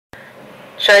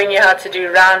showing you how to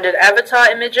do rounded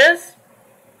avatar images.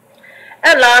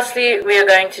 And lastly, we are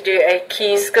going to do a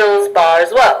key skills bar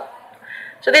as well.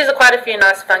 So these are quite a few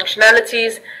nice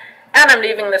functionalities, and I'm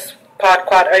leaving this part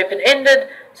quite open-ended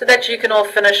so that you can all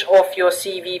finish off your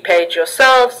CV page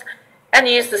yourselves and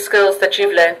use the skills that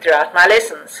you've learned throughout my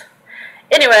lessons.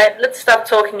 Anyway, let's stop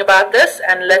talking about this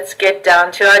and let's get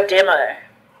down to our demo.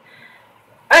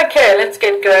 Okay, let's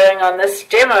get going on this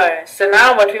demo. So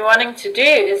now what we're wanting to do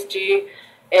is do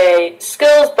a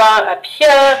skills bar up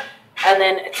here and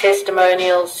then a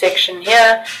testimonials section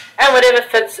here, and whatever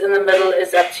fits in the middle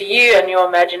is up to you and your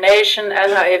imagination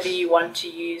and however you want to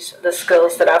use the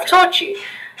skills that I've taught you.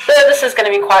 So this is going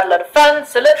to be quite a lot of fun,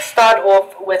 so let's start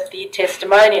off with the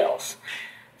testimonials.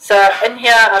 So in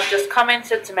here I've just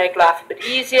commented to make life a bit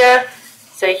easier.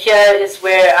 So here is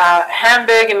where our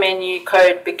hamburger menu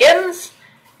code begins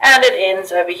and it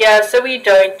ends over here, so we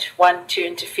don't want to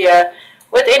interfere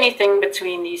with anything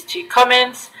between these two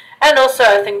comments. And also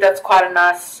I think that's quite a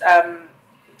nice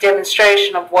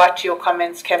demonstration of what your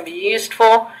comments can be used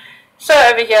for. So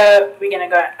over here we're going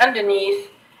to go underneath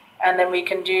and then we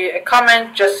can do a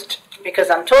comment just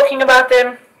because I'm talking about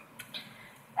them.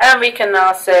 And we can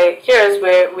now say here is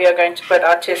where we are going to put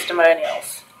our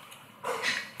testimonials.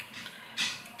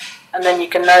 And then you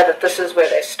can know that this is where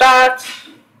they start.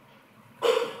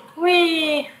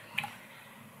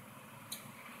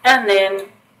 And then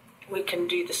we can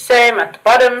do the same at the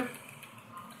bottom,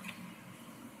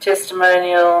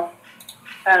 testimonial,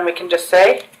 and we can just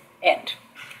say end.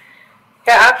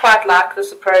 Okay, I quite like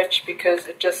this approach because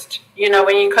it just, you know,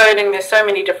 when you're coding there's so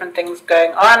many different things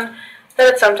going on that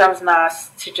it's sometimes nice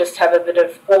to just have a bit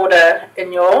of order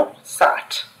in your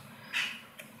site.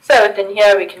 So within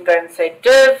here we can go and say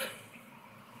div,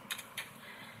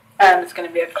 and it's going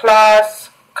to be a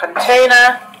class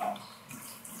container.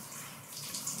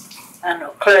 And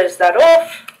we'll close that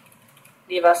off,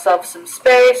 leave ourselves some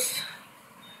space.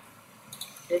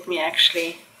 Let me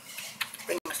actually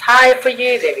bring this higher for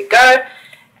you, there we go.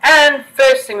 And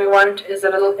first thing we want is a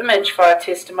little image for our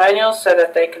testimonials so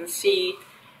that they can see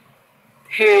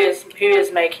who is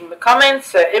making the comments.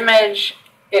 So image,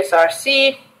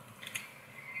 src,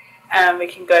 and we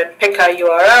can go and pick our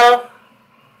URL.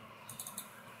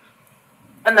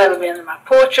 And that'll be in my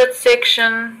portrait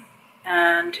section.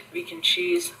 And we can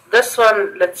choose this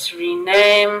one. Let's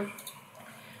rename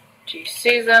to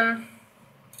Susan.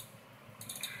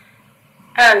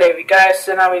 And there we go.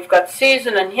 So now we've got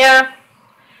Susan in here.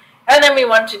 And then we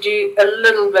want to do a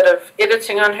little bit of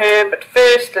editing on her. But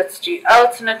first, let's do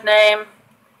alternate name.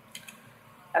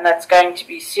 And that's going to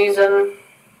be Susan.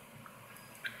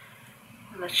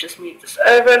 And let's just move this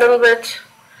over a little bit.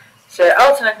 So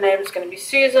alternate name is going to be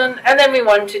Susan, and then we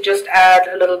want to just add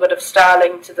a little bit of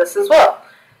styling to this as well.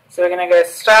 So we're going to go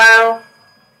style,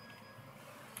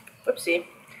 whoopsie,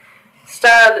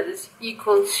 style is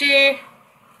equal to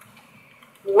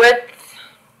width,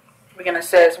 we're going to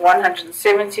say is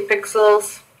 170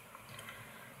 pixels,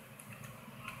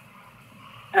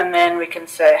 and then we can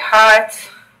say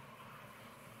height,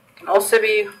 can also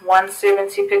be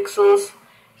 170 pixels,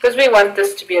 because we want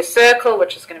this to be a circle,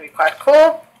 which is going to be quite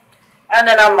cool. And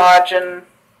then our margin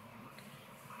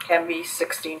can be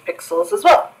 16 pixels as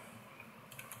well.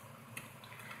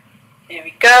 There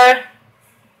we go.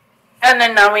 And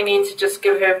then now we need to just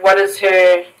give her what is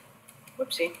her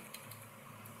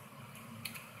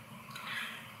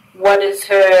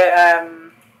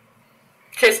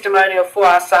testimonial for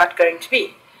our site going to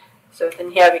be. So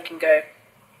within here we can go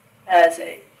as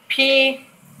a P.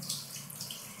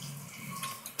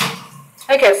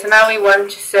 Okay, so now we want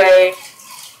to say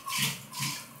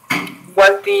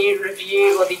what the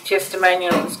review or the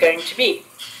testimonial is going to be.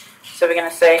 So we're going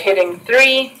to say heading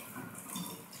 3,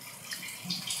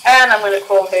 and I'm going to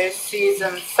call her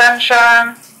Susan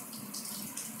Sunshine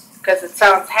because it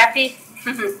sounds happy.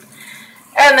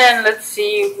 And then let's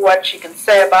see what she can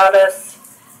say about us.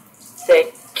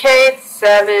 Say Kate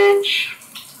Savage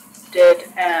did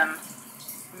an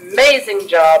amazing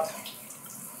job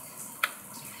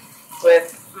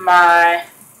with my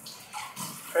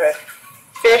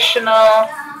professional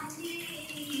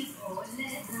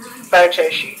photo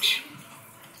shoot.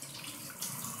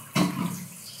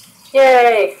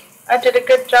 Yay! I did a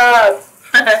good job.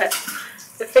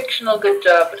 The fictional good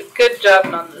job, but a good job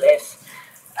nonetheless.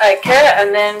 Okay,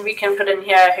 and then we can put in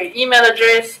here her email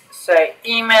address. So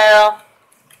email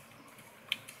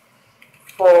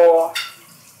for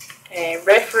a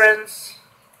reference.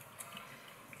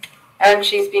 And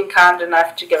she's been kind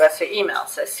enough to give us her email.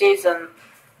 So Susan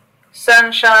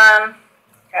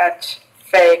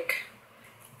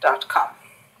Sunshine@fake.com.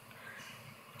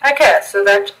 Okay, so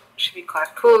that should be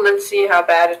quite cool. Let's see how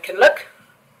bad it can look.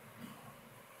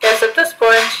 Yes, at this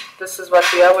point, this is what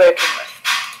we are working with.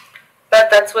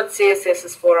 But that's what CSS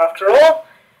is for after all.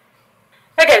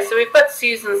 Okay, so we've got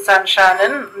Susan Sunshine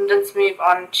in. Let's move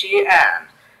on to Anne.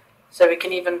 So we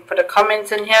can even put a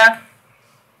comment in here.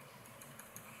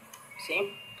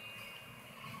 See?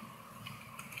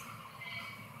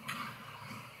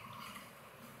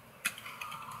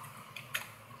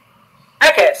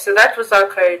 Okay, so that was our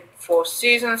code for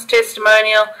Susan's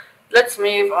testimonial. Let's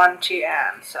move on to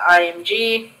Anne. So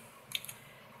IMG,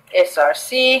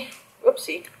 SRC,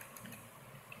 whoopsie,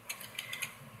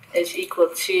 is equal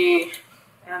to,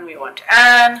 and we want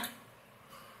Anne.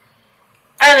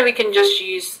 And we can just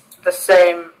use the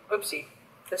same,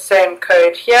 the same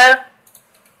code here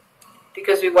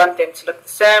because we want them to look the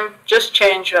same. Just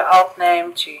change your alt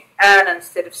name to Anne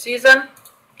instead of Susan.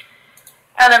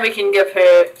 And then we can give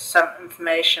her some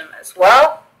information as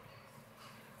well.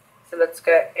 So let's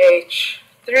go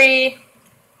H3.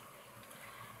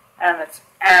 And it's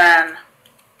Anne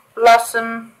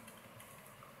Blossom.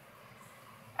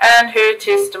 And her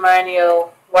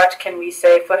testimonial, what can we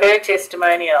say for her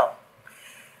testimonial?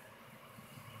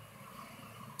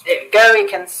 There we go, we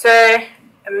can say,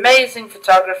 amazing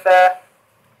photographer.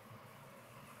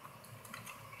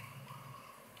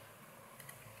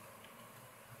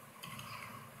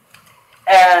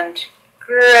 And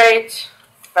great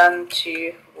fun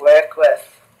to work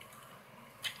with.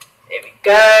 There we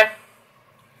go.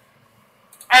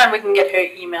 And we can get her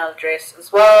email address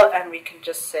as well, and we can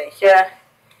just say here,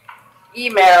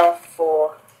 email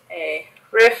for a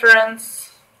reference,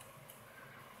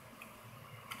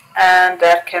 and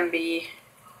that can be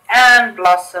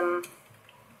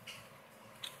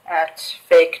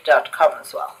AnneBlossom@fake.com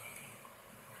as well.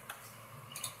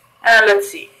 And let's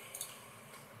see.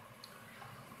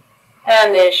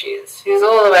 And there she is. She's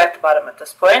all the way at the bottom at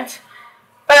this point.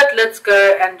 But let's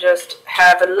go and just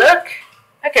have a look.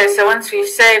 Okay, so once we've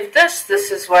saved this,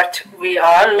 this is what we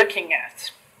are looking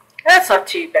at. That's not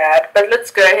too bad, but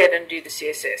let's go ahead and do the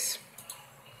CSS.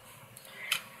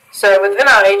 So within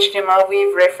our HTML,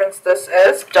 we've referenced this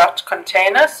as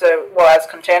 .container, so as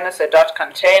container, so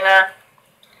 .container.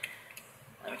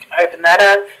 And we can open that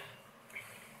up.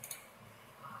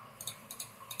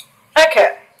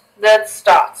 Okay, let's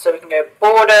start. So we can go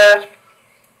border,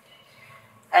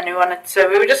 and we want it. So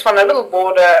we just want a little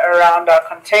border around our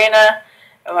container.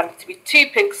 We want it to be 2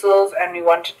 pixels, and we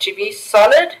want it to be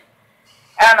solid.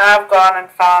 And I've gone and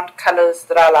found colors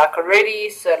that I like already,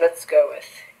 so let's go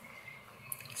with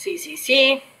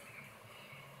CCC.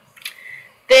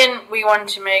 Then we want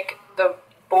to make the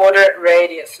border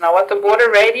radius. Now what the border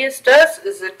radius does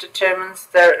is it determines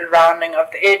the rounding of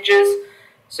the edges.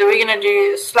 So we're going to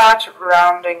do a slight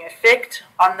rounding effect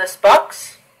on this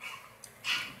box.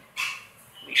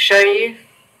 Let me show you.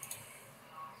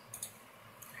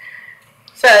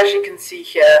 So as you can see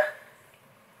here,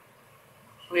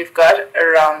 we've got a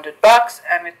rounded box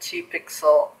and a 2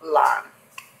 pixel line.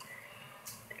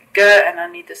 There we go, and I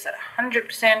need this at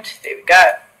 100%. There we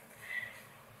go.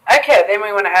 Okay, then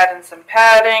we want to add in some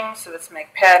padding, so let's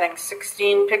make padding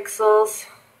 16 pixels.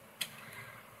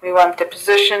 We want the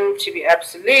position to be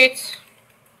absolute.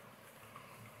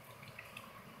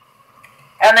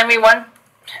 And then we want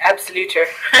absoluter.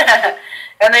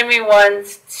 And then we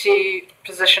want to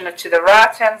position it to the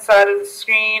right hand side of the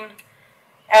screen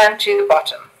and to the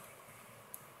bottom.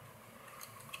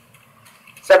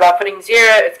 So by putting 0,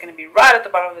 it's going to be right at the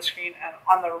bottom of the screen and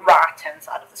on the right hand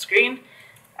side of the screen.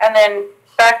 And then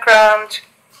background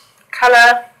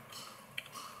color.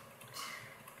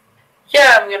 Here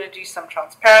I'm going to do some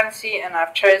transparency, and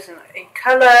I've chosen a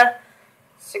color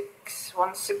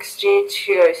 160,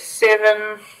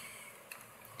 207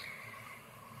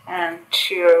 and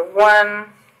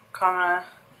 201,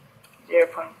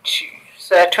 0.2.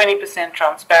 So 20%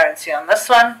 transparency on this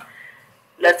one.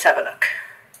 Let's have a look.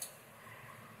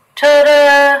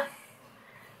 Ta-da!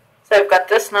 So I've got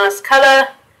this nice color,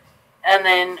 and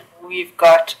then we've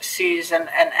got Susan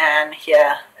and Anne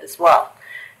here as well.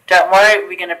 Don't worry,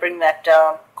 we're going to bring that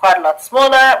down quite a lot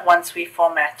smaller once we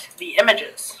format the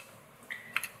images.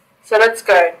 So let's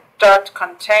go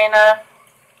 .container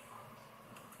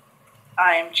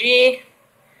img,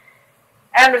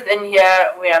 and within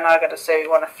here we are now going to say we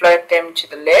want to float them to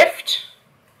the left.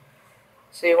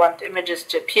 So you want images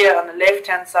to appear on the left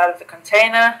hand side of the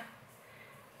container.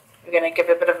 We're going to give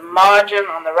a bit of a margin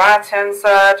on the right hand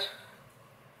side,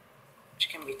 which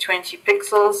can be 20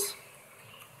 pixels.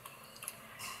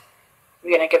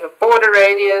 We're going to give a border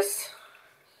radius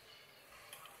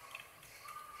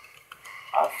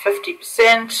of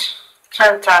 50%.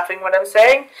 I'm typing what I'm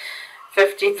saying.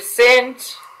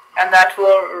 50%. and that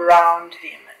will round the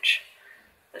image.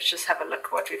 Let's just have a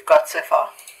look what we've got so far.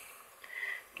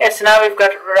 Okay, so now we've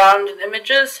got rounded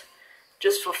images.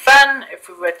 Just for fun, if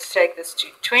we were to take this to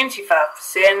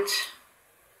 25%,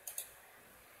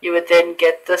 you would then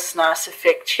get this nice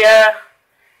effect here.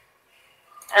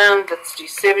 And let's do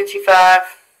 75.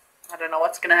 I don't know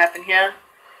what's going to happen here,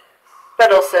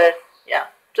 but also, yeah,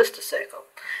 just a circle.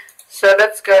 So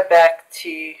let's go back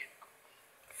to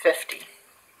 50.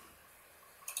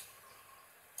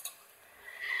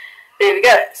 There we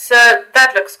go. So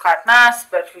that looks quite nice,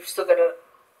 but we've still got a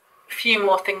few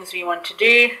more things we want to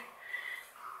do.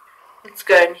 Let's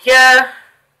go in here.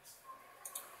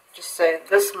 Just say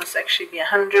this must actually be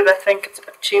 100. I think it's a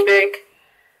bit too big.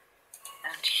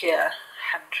 And here,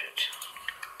 100.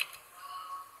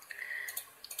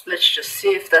 Let's just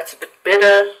see if that's a bit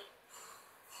better.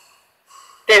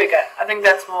 There we go. I think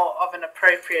that's more of an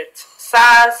appropriate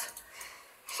size.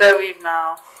 So we've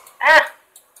now...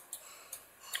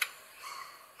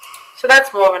 So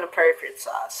that's more of an appropriate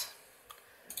size.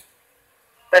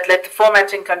 But let the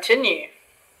formatting continue.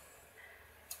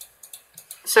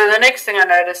 So the next thing I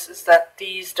notice is that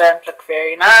these don't look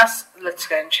very nice. Let's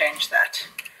go and change that.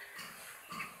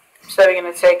 So we're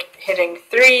going to take heading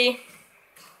 3,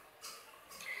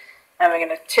 and we're going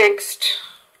to text,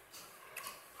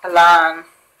 align,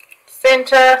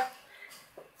 center,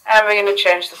 and we're going to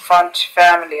change the font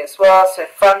family as well. So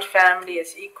font family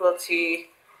is equal to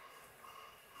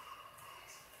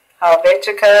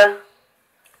Helvetica.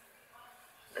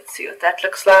 Let's see what that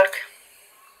looks like.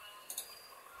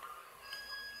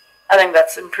 I think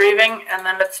that's improving, and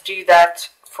then let's do that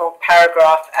for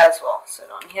paragraph as well. So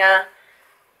on here.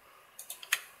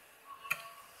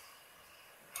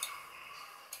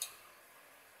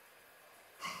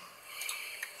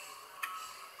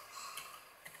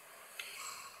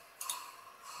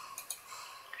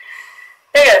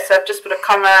 There you go, so I've just put a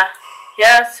comma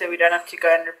here, so we don't have to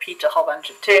go and repeat a whole bunch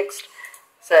of text.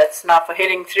 So it's now for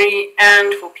heading 3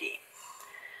 and for P.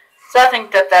 So I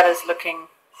think that that is looking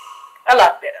a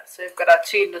lot better. So we've got our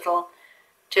 2 little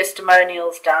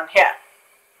testimonials down here.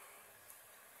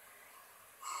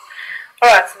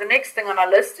 Alright, so the next thing on our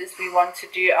list is we want to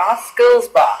do our skills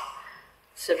bar.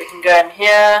 So we can go in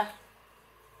here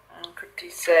and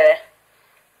quickly say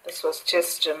this was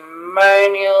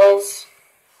testimonials.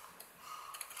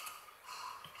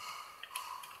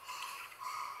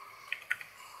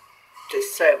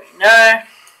 Just so we know.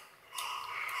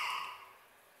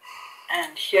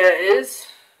 And here is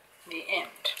the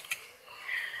end.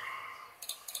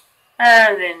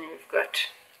 And then we've got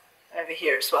over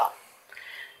here as well.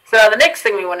 So the next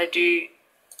thing we want to do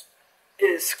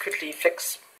is quickly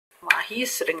fix why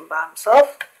he's sitting by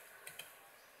himself.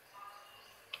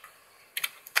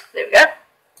 There we go.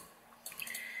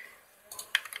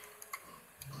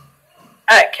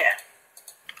 Okay.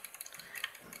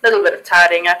 Little bit of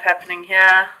tidying up happening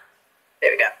here.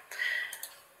 There we go.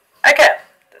 Okay,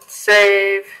 let's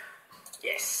save.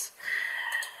 Yes.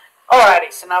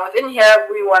 Alrighty, so now within here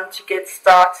we want to get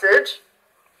started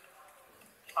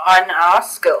on our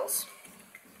skills.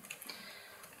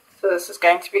 So this is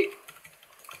going to be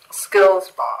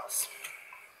skills bars.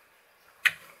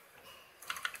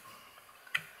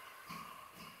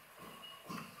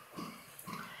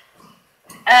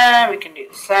 And we can do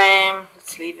the same.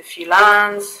 Let's leave a few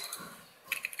lines.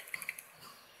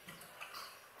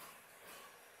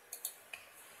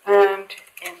 And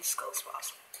in skills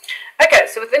bars. Okay,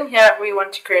 so within here we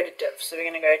want to create a div. So we're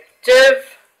going to go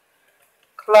div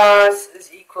class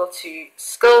is equal to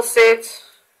skill set.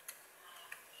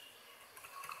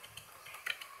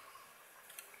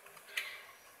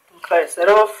 And close that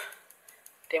off.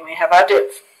 Then we have our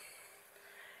div.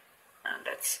 And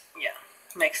let's,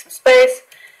 make some space.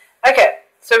 Okay,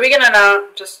 so we're going to now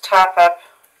just type up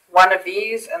one of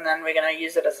these and then we're going to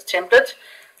use it as a template.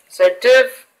 So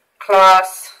div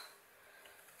class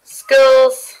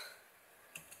skills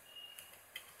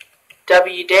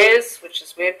wdes, which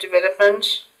is web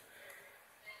development,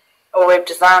 or web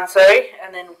design, sorry,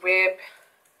 and then web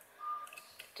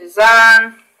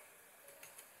design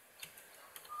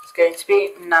is going to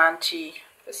be 90%.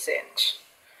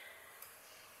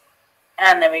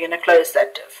 And then we're going to close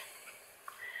that div.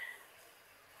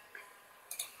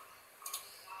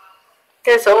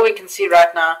 Okay, so all we can see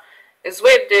right now is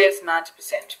web devs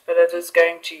 90%, but it is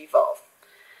going to evolve.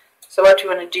 So what we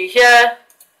want to do here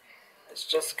is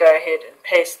just go ahead and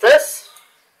paste this.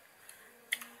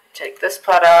 Take this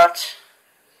part out.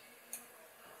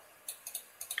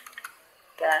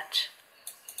 That.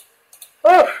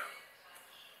 Oh.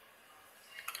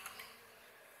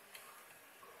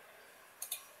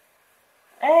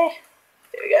 Hey,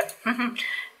 there we go.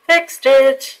 fixed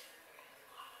it.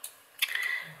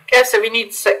 Okay, so we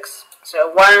need 6.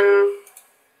 So 1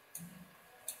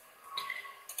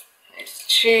 is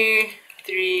 2,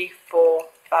 3, 4,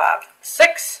 5,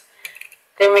 6.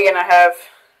 Then we're going to have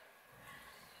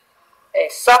a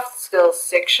soft skills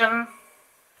section,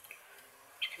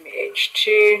 which can be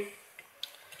H2,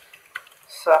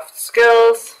 soft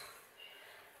skills.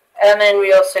 And then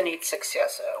we also need 6 here.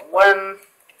 So 1,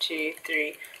 2,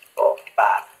 3, 4,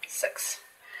 5, 6.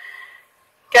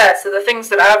 Okay, so the things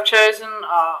that I've chosen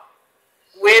are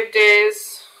web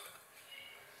devs,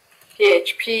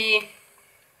 PHP,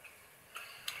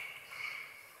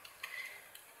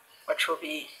 which will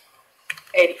be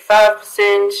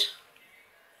 85%.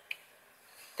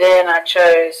 Then I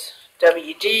chose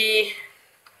WD,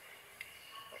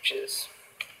 which is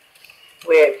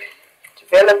web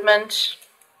development.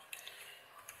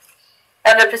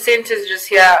 And the percentages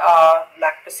here are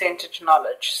like percentage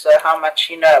knowledge, so how much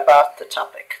you know about the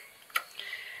topic.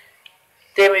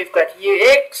 Then we've got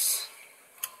UX,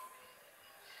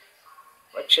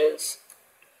 which is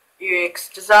UX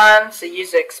design, so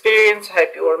user experience. I hope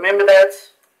you all remember that.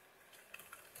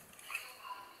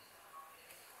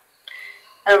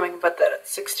 And we can put that at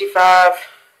 65.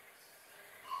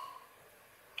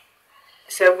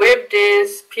 So web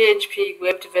devs, PHP,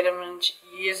 web development,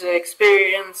 user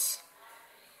experience,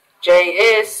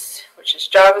 JS, which is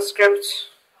JavaScript.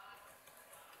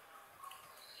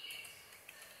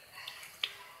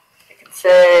 You can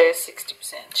say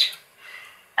 60%.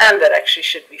 And that actually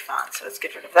should be fine. So let's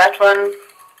get rid of that one.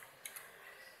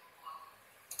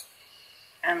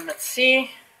 And let's see.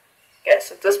 Okay,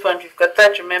 so at this point we've got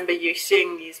that. Remember, you're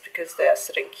seeing these because they are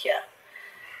sitting here.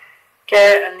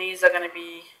 Okay, and these are going to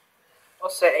be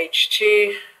also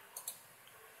H2.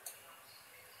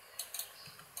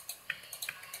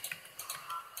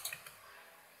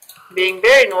 Being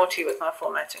very naughty with my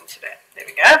formatting today. There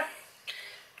we go.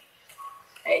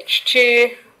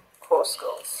 H2, core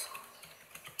skills.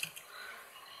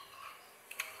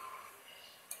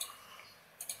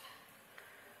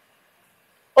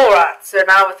 Alright, so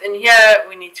now within here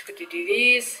we need to quickly do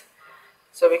these.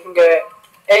 So we can go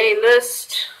A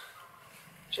list,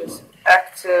 which is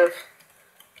active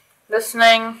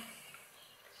listening,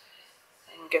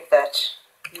 and give that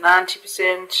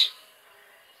 90%.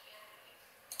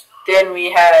 Then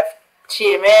we have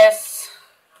TMS,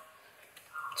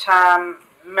 time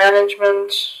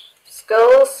management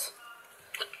skills.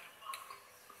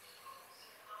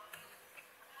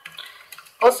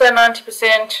 Also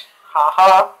 90%,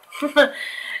 haha.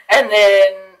 And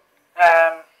then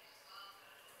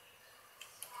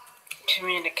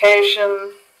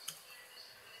communication,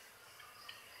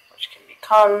 which can be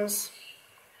comms.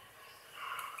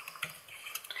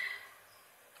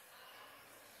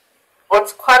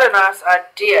 What's quite a nice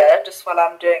idea, just while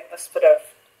I'm doing this bit of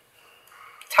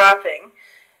typing,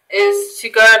 is to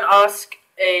go and ask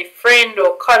a friend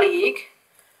or colleague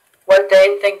what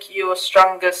they think your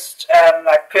strongest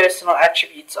like personal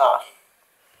attributes are.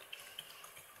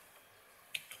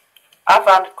 I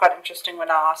found it quite interesting when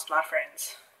I asked my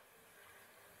friends.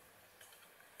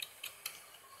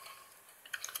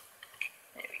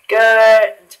 There we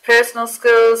go, into personal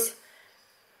skills.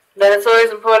 Then it's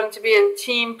always important to be a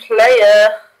team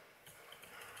player.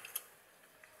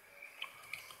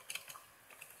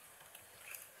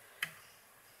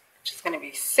 Which is going to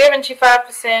be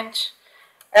 75%.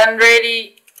 And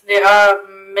really, there are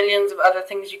millions of other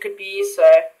things you could be, so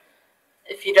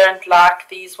if you don't like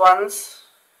these ones,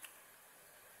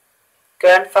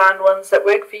 go and find ones that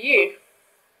work for you.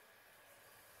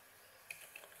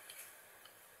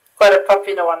 Quite a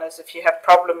popular one is if you have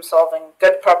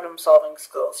good problem solving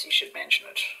skills, you should mention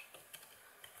it.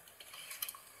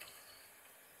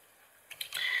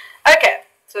 Okay,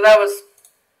 so that was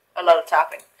a lot of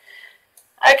typing.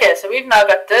 Okay, so we've now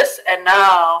got this, and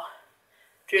now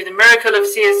through the miracle of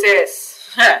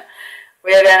CSS,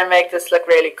 we're going to make this look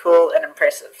really cool and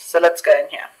impressive. So let's go in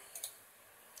here.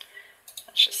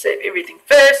 Let's just save everything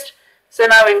first. So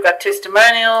now we've got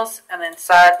testimonials and then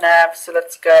side nav. So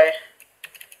let's go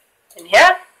in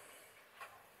here.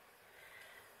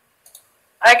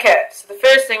 Okay, so the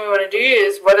first thing we want to do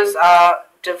is, what is our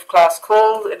div class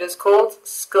called? It is called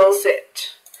skill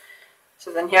set.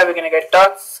 So then here we're going to go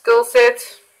dot skill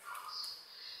set.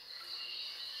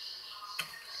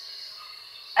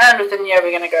 And within here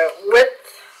we're going to go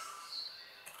width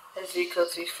is equal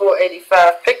to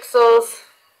 485 pixels.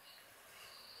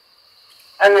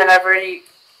 And then I've already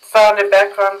found a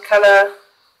background color,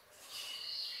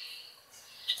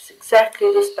 which is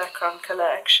exactly this background color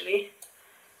actually.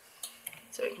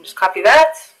 So we can just copy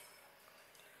that.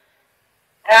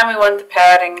 And we want the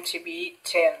padding to be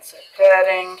 10. So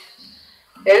padding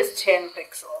is 10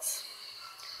 pixels.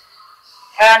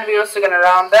 And we're also going to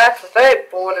round that with a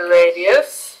border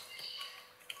radius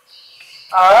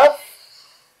of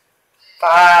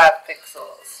 5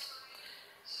 pixels.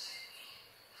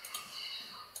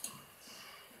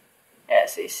 Yeah,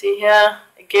 so you see here,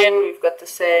 again, we've got the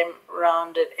same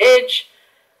rounded edge.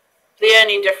 The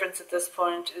only difference at this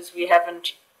point is we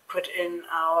haven't put in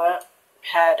our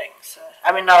padding. So,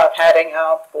 I mean, not our padding,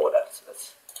 our border. So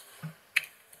let's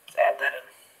add that in.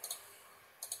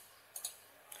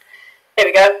 There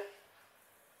we go.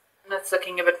 That's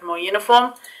looking a bit more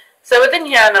uniform. So within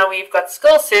here now we've got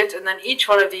skill set, and then each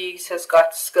one of these has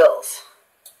got skills.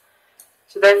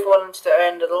 So they fall into their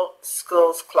own little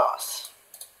skills class.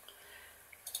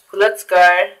 So let's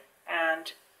go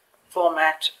and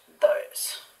format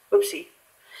those. Whoopsie.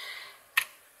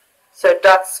 So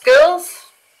dot skills.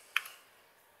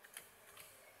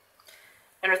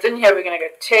 And within here we're going to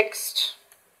go text,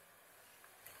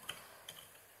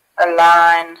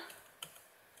 align,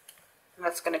 and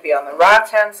that's going to be on the right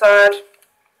hand side.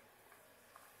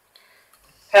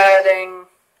 Padding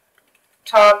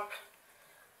top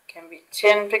can be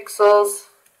 10 pixels.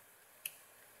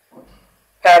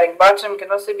 Padding bottom can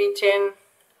also be 10.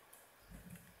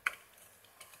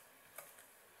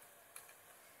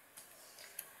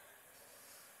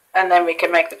 And then we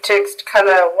can make the text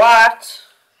color white.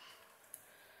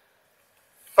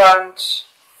 Font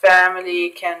family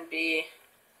can be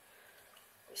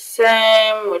the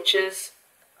same, which is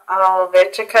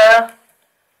Helvetica.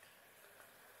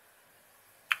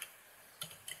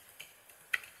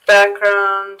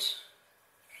 Background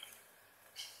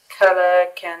color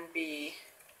can be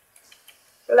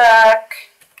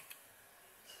black.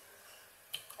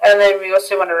 And then we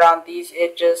also want to round these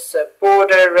edges, so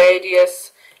border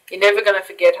radius. You're never going to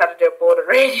forget how to do a border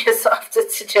radius after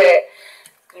today.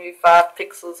 It's going to be 5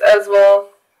 pixels as well.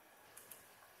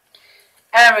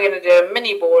 And we're going to do a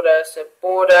mini border, so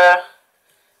border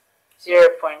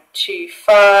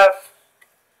 0.25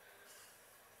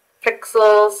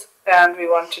 pixels, and we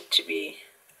want it to be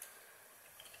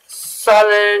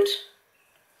solid,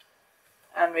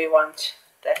 and we want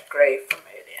that grey from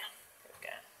earlier.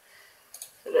 Okay.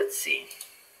 So let's see.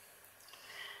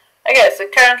 Okay, so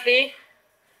currently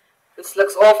this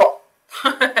looks awful.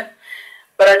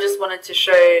 But I just wanted to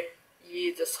show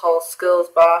you this whole skills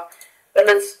bar. But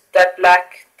that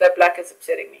black is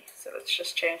upsetting me. So let's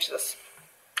just change this.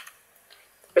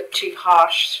 It's a bit too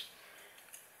harsh.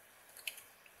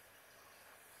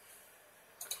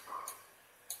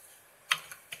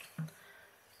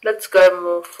 Let's go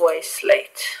more for a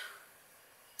slate.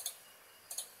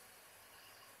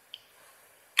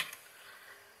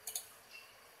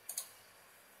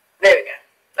 There we go.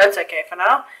 That's okay for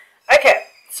now. Okay,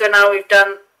 so now we've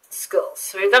done skills.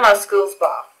 So we've done our skills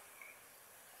bar.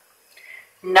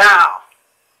 Now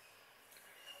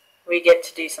we get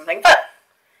to do something fun.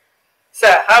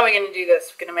 So how are we going to do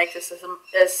this? We're going to make this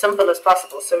as simple as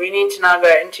possible. So we need to now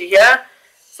go into here.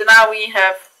 So now we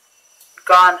have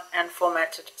gone and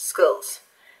formatted skills.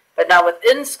 But now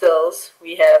within skills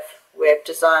we have web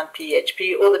design,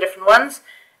 PHP, all the different ones.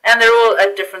 And they're all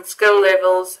at different skill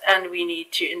levels, and we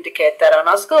need to indicate that on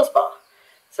our skills bar.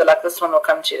 So like this one will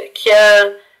come to like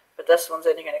here, but this one's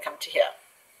only going to come to here.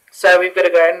 So we've got to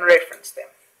go and reference them.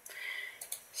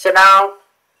 So now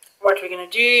what we're going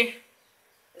to do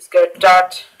is go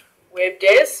dot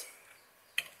webdes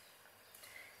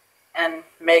and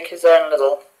make his own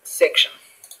little section.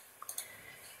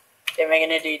 Then we're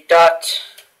going to do dot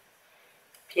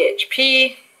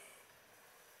PHP,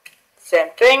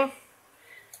 same thing.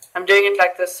 I'm doing it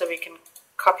like this so we can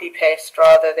copy paste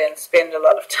rather than spend a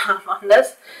lot of time on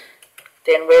this.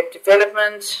 Then web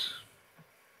development.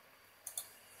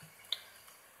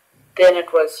 Then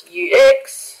it was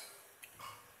UX.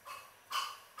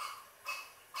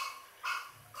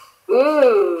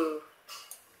 Ooh.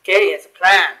 Okay, here's a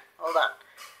plan. Hold on.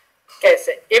 Okay,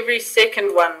 so every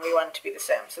second one we want to be the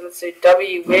same. So let's do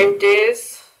W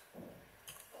webdes.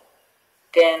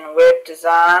 Then web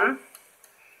design.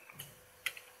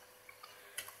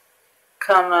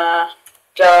 Comma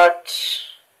dot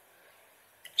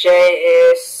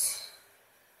JS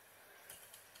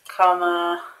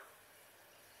comma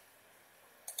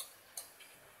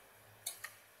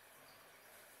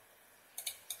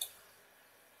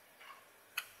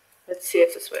let's see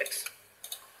if this works.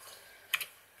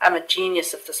 I'm a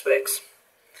genius if this works.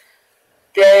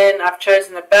 Then I've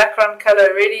chosen the background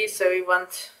color already, so we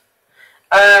want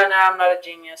no, I'm not a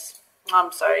genius.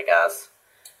 I'm sorry guys.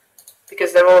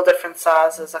 Because they're all different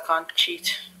sizes, I can't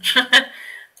cheat.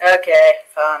 Okay,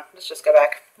 fine. Let's just go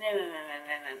back.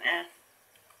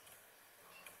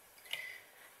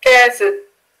 Okay, so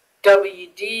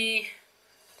WD,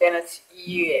 then it's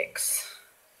UX.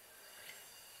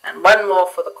 And one more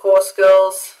for the core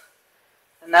skills,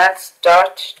 and that's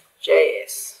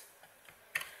 .js.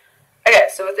 Okay,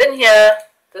 so within here,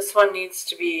 this one needs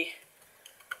to be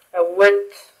a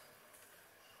width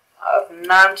of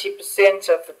 90%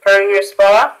 of the progress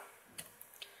bar,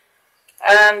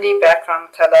 and the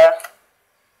background color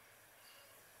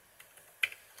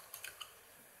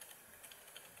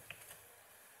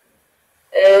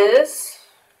is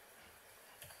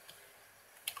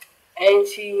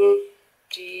ATG4F.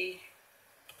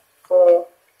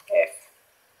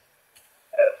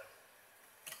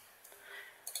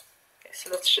 Okay, so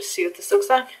let's just see what this looks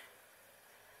like.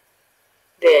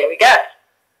 There we go.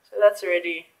 So that's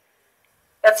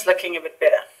looking a bit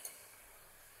better.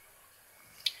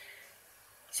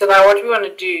 So now what we want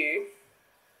to do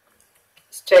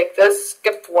is take this,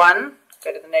 skip one,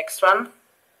 go to the next one,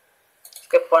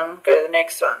 skip one, go to the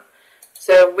next one.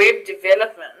 So web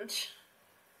development,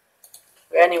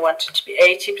 we only want it to be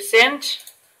 80%.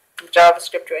 In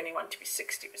JavaScript, we only want it to be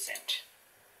 60%.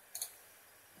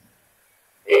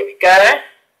 There we go.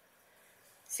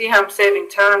 See how I'm saving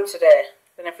time today.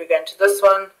 Then if we go into this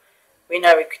one, we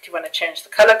know we want to change the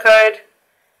color code,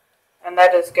 and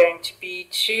that is going to be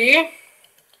to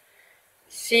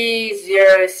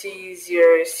C0,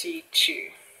 C0,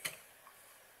 C2.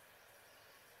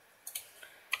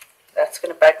 That's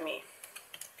going to bug me.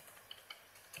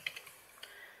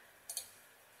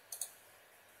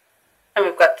 And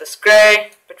we've got this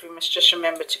grey, but we must just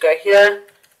remember to go here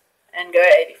and go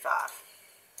 85.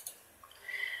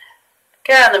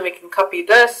 Okay, and then we can copy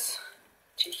this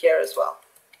to here as well.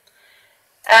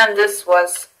 And this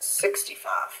was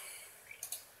 65.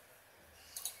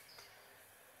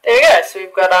 There we go, so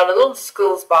we've got our little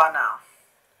skills bar now.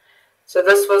 So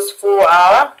this was for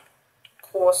our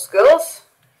core skills.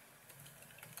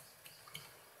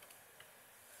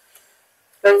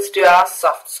 Let's do our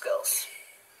soft skills.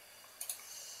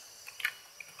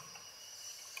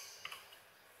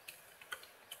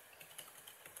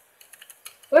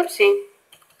 Whoopsie.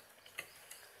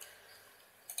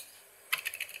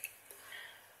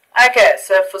 Okay,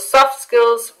 so for soft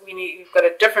skills, we've got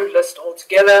a different list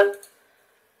altogether.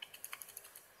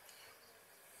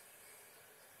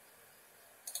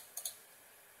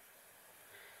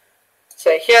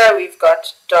 So here we've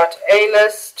got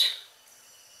 .alist.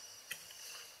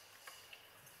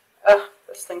 Oh,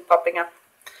 this thing popping up.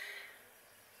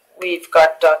 We've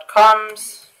got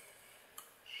 .coms.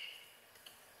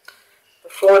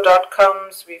 Before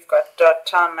 .coms, we've got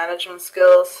 .time management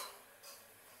skills.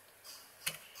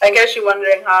 I guess you're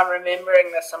wondering how I'm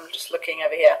remembering this. I'm just looking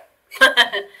over here.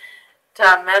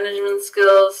 Time management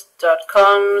skills,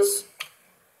 .coms,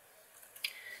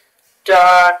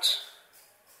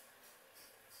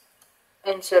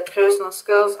 interpersonal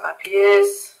skills,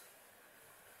 IPS,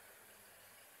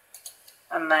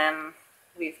 and then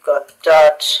we've got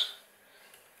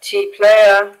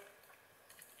 .tplayer,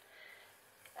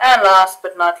 and last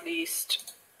but not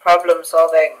least, problem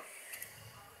solving.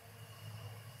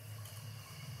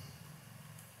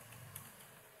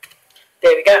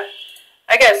 There we go.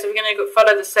 Okay, so we're going to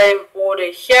follow the same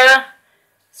order here.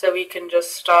 So we can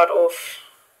just start off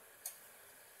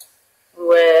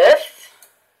with,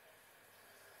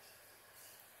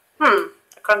 I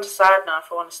can't decide now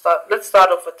if I want to start. Let's start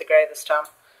off with the grey this time.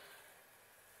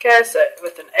 Okay, so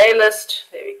with an A list,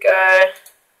 there we go.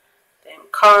 Then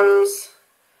cons,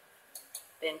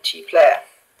 then tplayer.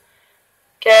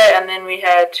 Okay, and then we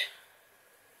had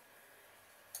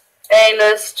A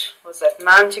list was at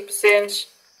 90%.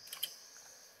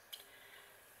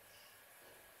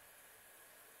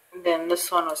 And then this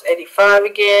one was 85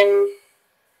 again.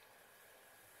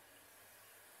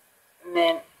 And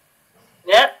then,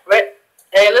 yeah, right.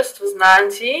 A list was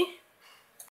 90.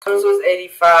 Comes was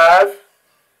 85.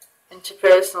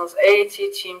 Interpersonal is 80.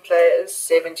 Team player is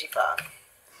 75.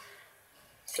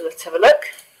 So let's have a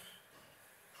look.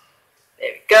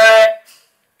 There we go.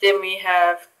 Then we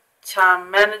have time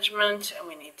management, and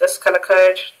we need this color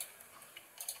code.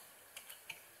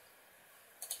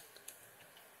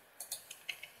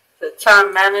 The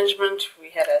time management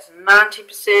we had as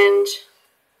 90%,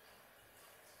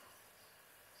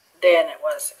 then it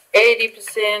was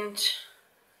 80%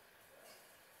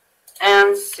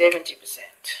 and 70%.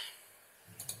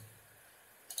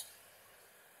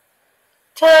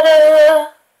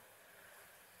 Ta-da!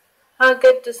 How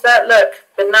good does that look?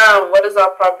 But now, what is our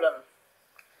problem?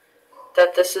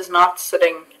 That this is not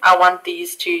sitting. I want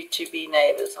these two to be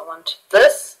neighbors. I want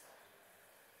this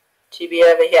to be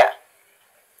over here.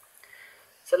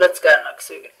 So let's go and look.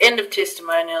 So we've got end of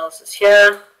testimonials is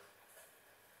here.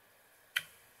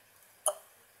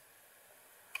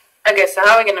 Okay, so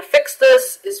how we're going to fix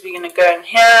this is we're going to go in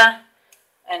here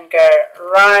and go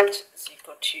right is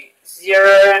equal to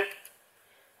 0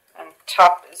 and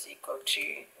top is equal to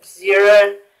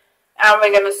 0. And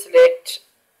we're going to select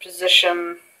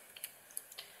position.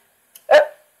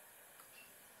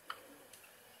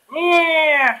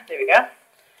 Yeah, there we go.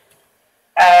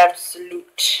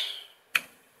 Absolute.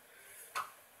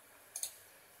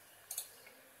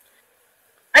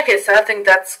 Okay, so I think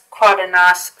that's quite a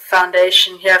nice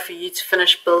foundation here for you to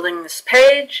finish building this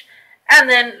page. And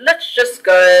then let's just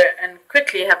go and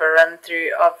quickly have a run through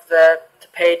of the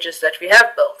pages that we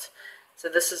have built. So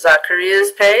this is our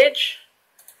careers page.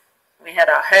 We had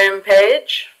our home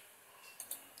page.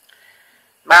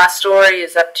 My story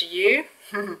is up to you.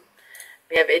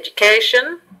 We have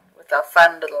education with our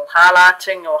fun little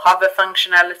highlighting or hover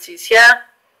functionalities here.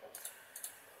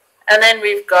 And then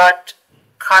we've got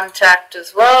contact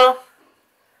as well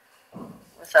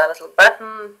with our little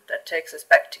button that takes us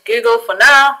back to Google for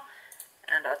now.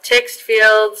 And our text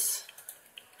fields,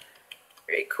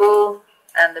 very cool,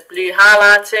 and the blue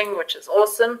highlighting, which is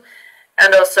awesome,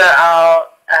 and also our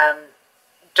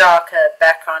darker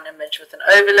background image with an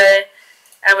overlay,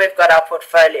 and we've got our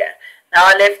portfolio. Now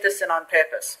I left this in on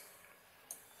purpose.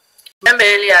 Remember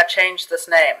earlier I changed this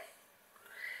name.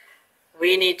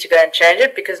 We need to go and change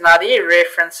it because now the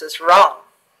reference is wrong.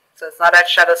 So it's not at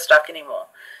Shutterstock anymore.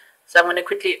 So I'm going to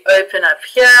quickly open up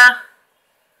here.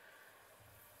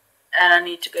 And I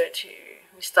need to go to,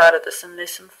 we started this in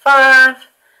lesson 5,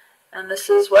 and this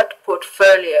is what?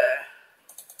 Portfolio.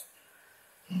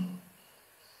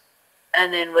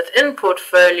 And then within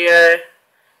portfolio,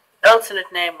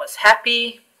 alternate name was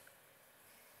happy,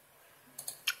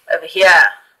 over here.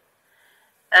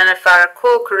 And if I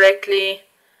recall correctly,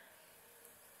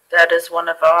 that is one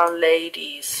of our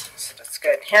ladies. So let's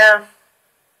go in here,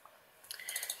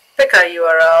 pick our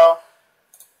URL,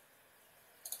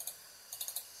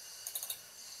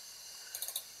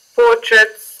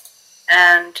 portraits,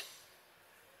 and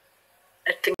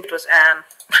I think it was Anne.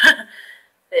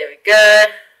 There we go.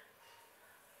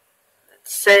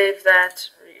 Let's save that,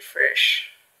 refresh,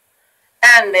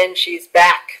 and then she's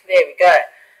back. There we go.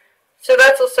 So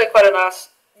that's also quite a nice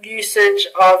usage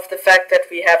of the fact that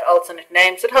we have alternate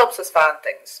names. It helps us find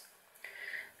things.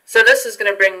 So this is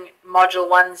going to bring Module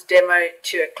 1's demo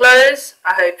to a close.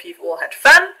 I hope you've all had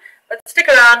fun, but stick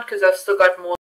around because I've still got more